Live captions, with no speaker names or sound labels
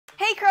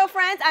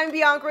friends, I'm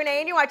Bianca Renee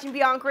and you're watching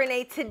Bianca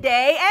Renee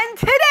Today. And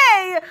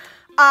today,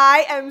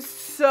 I am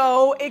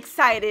so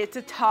excited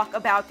to talk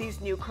about these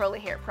new curly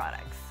hair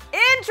products.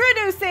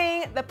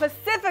 Introducing the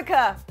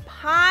Pacifica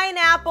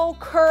Pineapple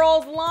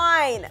Curls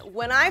line.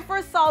 When I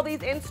first saw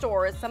these in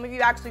stores, some of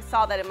you actually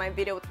saw that in my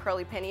video with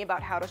Curly Penny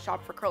about how to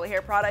shop for curly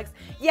hair products.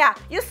 Yeah,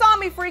 you saw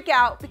me freak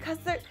out because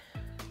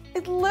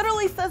it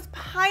literally says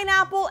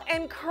pineapple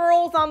and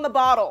curls on the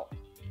bottle.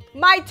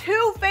 My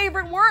two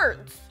favorite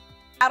words.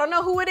 I don't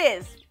know who it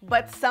is,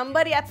 but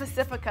somebody at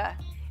Pacifica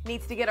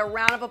needs to get a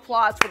round of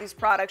applause for these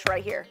products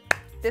right here.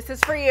 This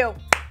is for you.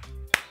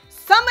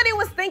 Somebody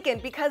was thinking,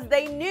 because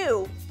they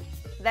knew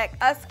that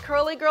us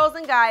curly girls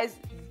and guys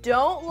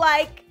don't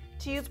like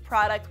to use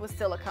products with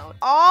silicone.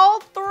 All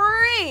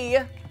three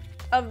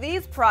of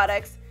these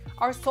products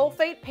are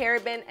sulfate,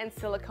 paraben, and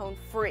silicone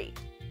free.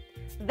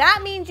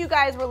 That means you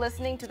guys were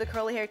listening to the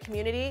curly hair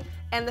community,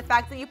 and the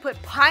fact that you put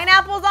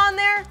pineapples on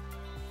there,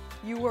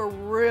 you were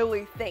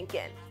really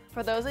thinking.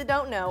 For those that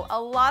don't know,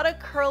 a lot of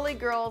curly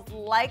girls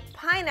like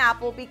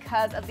pineapple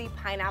because of the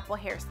pineapple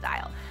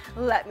hairstyle.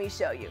 Let me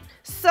show you.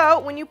 So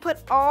when you put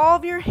all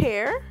of your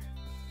hair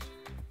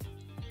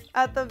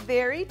at the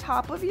very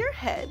top of your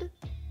head,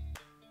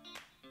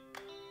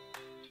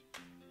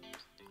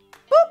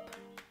 boop,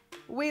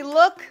 we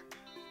look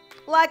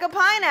like a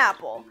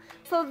pineapple.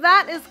 So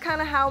that is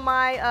kind of how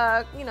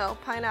my,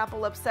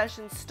 pineapple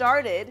obsession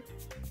started,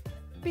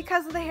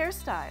 because of the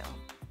hairstyle.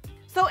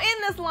 So in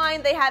this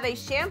line, they have a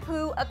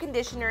shampoo, a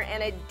conditioner,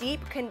 and a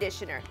deep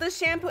conditioner. The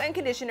shampoo and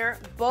conditioner,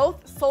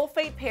 both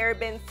sulfate,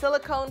 paraben,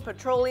 silicone,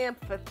 petroleum,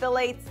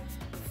 phthalates,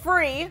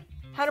 free,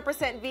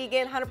 100%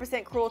 vegan,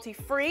 100% cruelty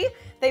free.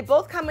 They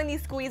both come in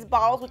these squeeze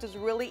bottles, which is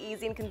really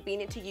easy and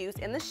convenient to use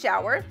in the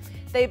shower.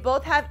 They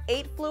both have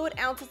 8 fluid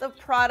ounces of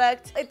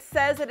product. It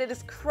says that it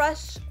is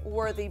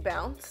crush-worthy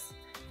bounce.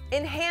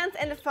 Enhance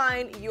and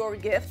define your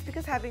gift,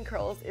 because having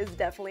curls is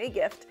definitely a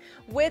gift,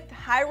 with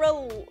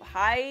hyaluronic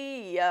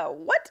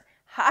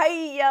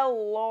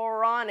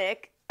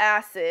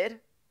acid.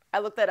 I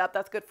looked that up.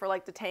 That's good for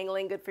like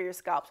detangling, good for your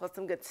scalp. So that's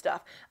some good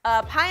stuff.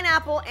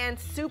 Pineapple and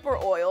super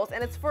oils,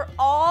 and it's for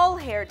all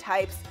hair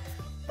types,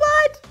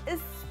 but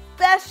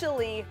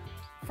especially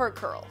for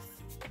curls.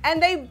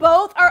 And they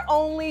both are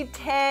only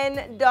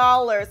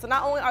 $10. So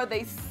not only are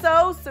they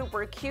so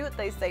super cute,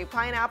 they say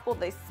pineapple,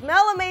 they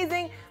smell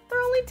amazing,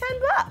 they're only 10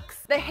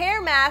 bucks. The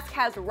hair mask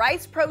has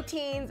rice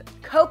proteins,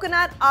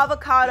 coconut,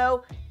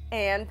 avocado,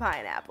 and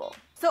pineapple.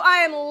 So I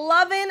am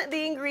loving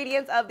the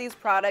ingredients of these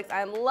products.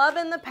 I'm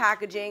loving the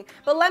packaging,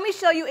 but let me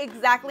show you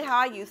exactly how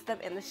I use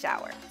them in the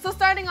shower. So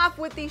starting off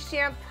with the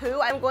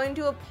shampoo, I'm going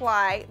to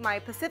apply my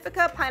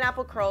Pacifica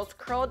Pineapple Curls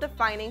Curl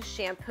Defining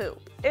Shampoo.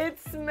 It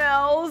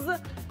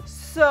smells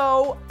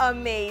so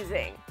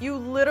amazing. You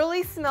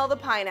literally smell the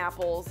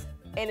pineapples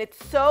and it's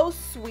so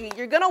sweet.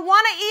 You're gonna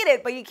wanna eat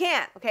it, but you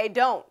can't, okay?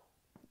 Don't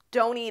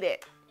eat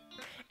it.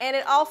 And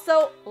it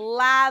also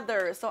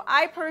lathers. So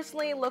I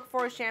personally look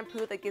for a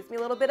shampoo that gives me a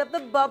little bit of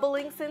the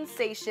bubbling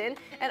sensation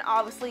and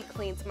obviously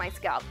cleans my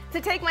scalp. To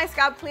take my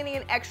scalp cleaning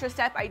an extra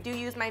step, I do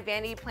use my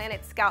Vanity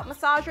Planet scalp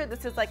massager.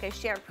 This is like a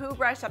shampoo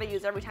brush that I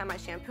use every time I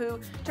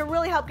shampoo to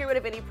really help get rid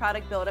of any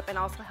product buildup and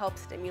also help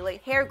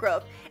stimulate hair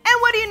growth.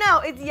 And what do you know?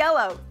 It's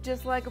yellow,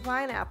 just like a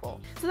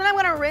pineapple. So then I'm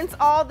gonna rinse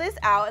all this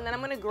out and then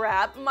I'm gonna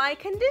grab my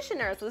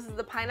conditioner. So this is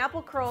the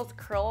Pineapple Curls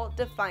Curl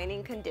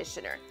Defining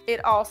Conditioner.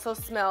 It also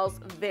smells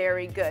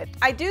very good.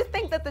 I do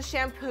think that the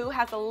shampoo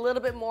has a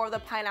little bit more of the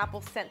pineapple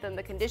scent than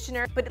the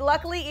conditioner, but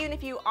luckily, even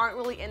if you aren't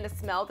really into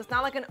smell, it's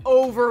not like an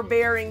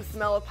overbearing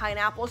smell of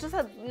pineapple. It's just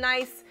a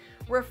nice,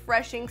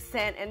 refreshing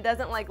scent and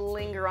doesn't like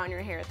linger on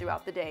your hair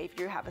throughout the day if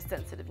you have a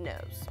sensitive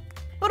nose.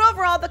 But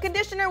overall, the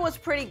conditioner was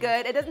pretty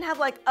good. It doesn't have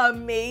like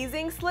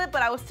amazing slip,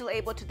 but I was still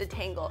able to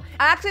detangle.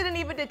 I actually didn't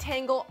even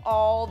detangle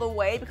all the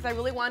way because I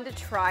really wanted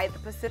to try the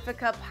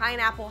Pacifica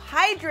Pineapple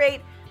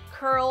Hydrate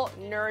Curl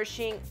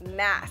Nourishing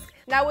Mask.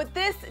 Now with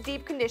this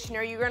deep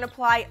conditioner, you're gonna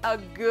apply a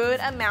good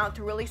amount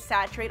to really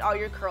saturate all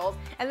your curls.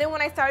 And then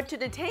when I started to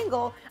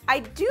detangle, I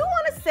do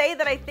wanna say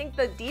that I think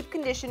the deep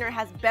conditioner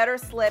has better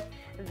slip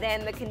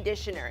than the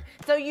conditioner.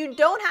 So you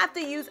don't have to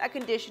use a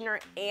conditioner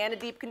and a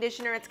deep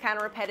conditioner. It's kind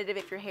of repetitive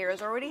if your hair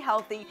is already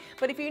healthy.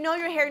 But if you know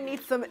your hair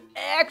needs some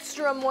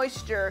extra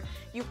moisture,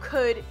 you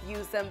could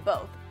use them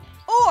both.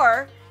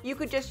 Or you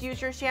could just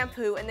use your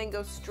shampoo and then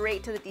go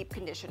straight to the deep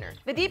conditioner.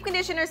 The deep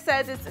conditioner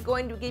says it's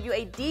going to give you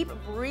a deep,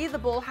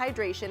 breathable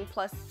hydration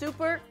plus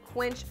super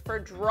quench for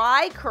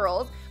dry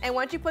curls. And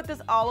once you put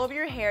this all over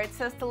your hair, it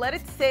says to let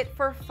it sit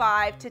for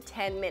 5 to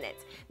 10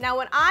 minutes. Now,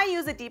 when I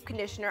use a deep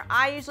conditioner,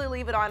 I usually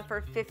leave it on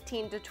for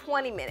 15 to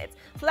 20 minutes.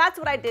 So that's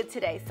what I did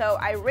today. So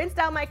I rinsed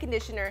out my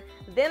conditioner,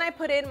 then I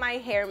put in my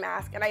hair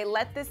mask and I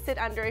let this sit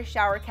under a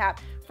shower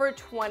cap for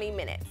 20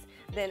 minutes.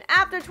 Then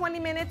after 20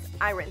 minutes,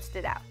 I rinsed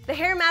it out. The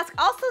hair mask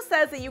also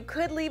says that you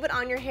could leave it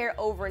on your hair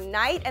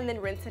overnight and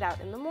then rinse it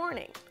out in the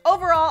morning.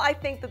 Overall, I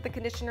think that the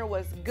conditioner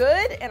was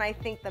good and I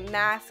think the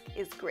mask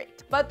is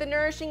great. But the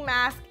Nourishing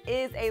mask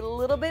is a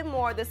little bit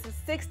more. This is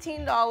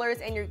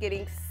 $16 and you're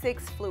getting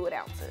 6 fluid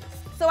ounces.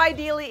 So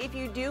ideally, if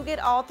you do get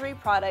all 3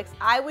 products,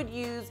 I would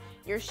use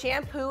your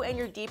shampoo and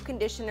your deep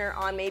conditioner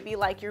on maybe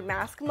like your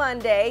mask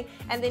Monday,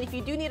 and then if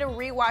you do need to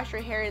rewash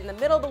your hair in the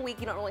middle of the week,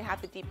 you don't really have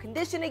to deep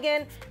condition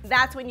again,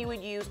 that's when you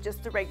would use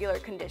just the regular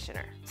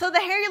conditioner. So the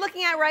hair you're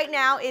looking at right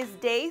now is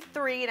day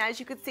 3, and as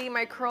you can see,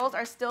 my curls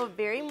are still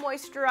very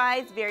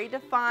moisturized, very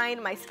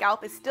defined, my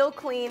scalp is still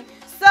clean.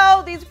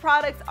 So these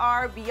products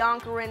are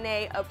Bianca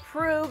Renee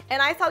approved,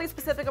 and I saw these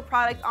Pacifica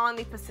products on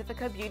the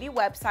Pacifica Beauty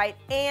website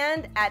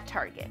and at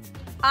Target.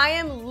 I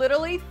am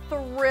literally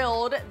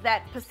thrilled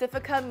that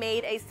Pacifica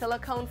made a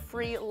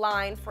silicone-free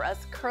line for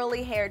us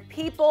curly-haired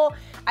people.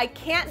 I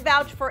can't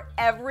vouch for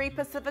every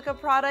Pacifica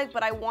product,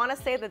 but I want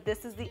to say that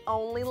this is the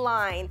only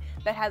line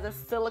that has a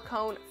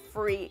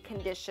silicone-free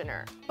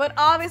conditioner. But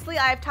obviously,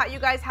 I've taught you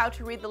guys how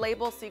to read the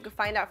labels so you can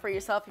find out for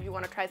yourself if you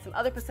want to try some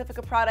other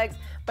Pacifica products.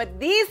 But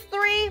these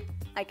 3,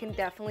 I can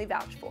definitely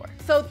vouch for.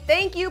 So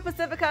thank you,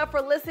 Pacifica,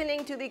 for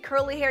listening to the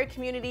curly hair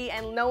community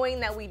and knowing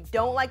that we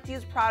don't like to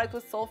use products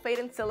with sulfate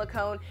and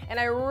silicone. And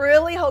I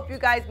really hope you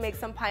guys make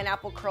some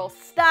pineapple curl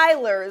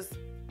stylers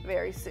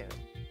very soon.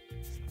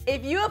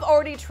 If you have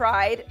already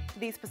tried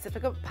these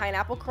Pacifica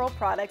pineapple curl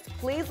products,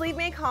 please leave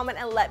me a comment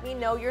and let me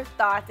know your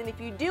thoughts. And if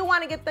you do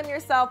want to get them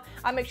yourself,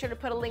 I'll make sure to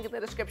put a link in the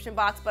description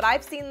box. But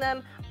I've seen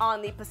them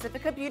on the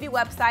Pacifica Beauty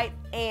website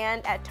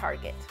and at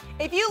Target.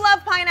 If you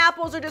love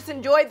pineapples or just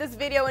enjoyed this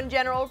video in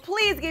general,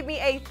 please give me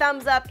a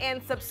thumbs up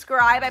and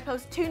subscribe. I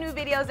post 2 new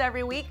videos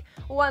every week,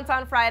 once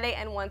on Friday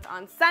and once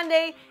on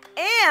Sunday.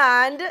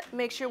 And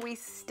make sure we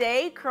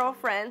stay curl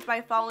friends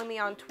by following me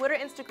on Twitter,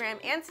 Instagram,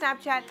 and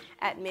Snapchat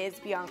at Ms.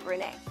 Bianca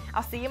Renee.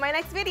 I'll see you in my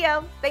next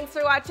video. Thanks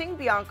for watching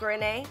Bianca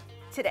Renee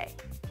Today.